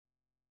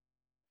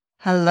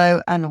Hello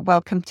and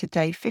welcome to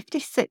day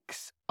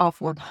 56 of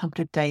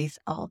 100 Days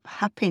of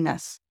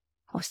Happiness.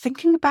 I was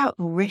thinking about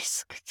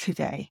risk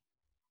today.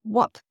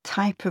 What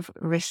type of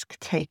risk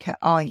taker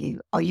are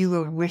you? Are you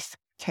a risk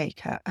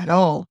taker at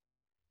all?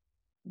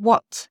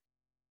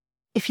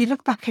 If you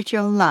look back at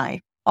your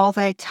life, are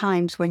there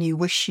times when you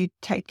wish you'd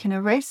taken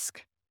a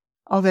risk?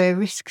 Are there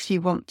risks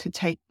you want to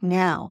take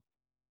now?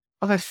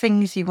 Are there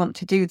things you want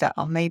to do that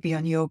are maybe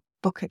on your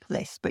bucket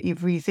list, but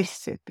you've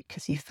resisted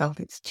because you felt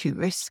it's too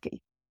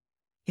risky?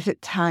 Is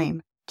it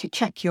time to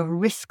check your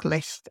risk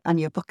list and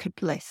your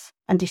bucket list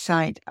and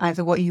decide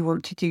either what you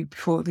want to do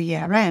before the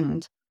year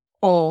end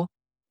or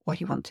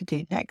what you want to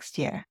do next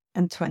year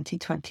in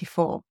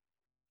 2024?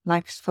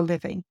 Life's for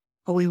living.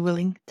 Are we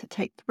willing to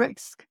take the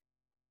risk?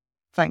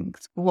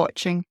 Thanks for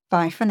watching.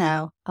 Bye for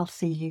now. I'll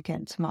see you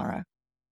again tomorrow.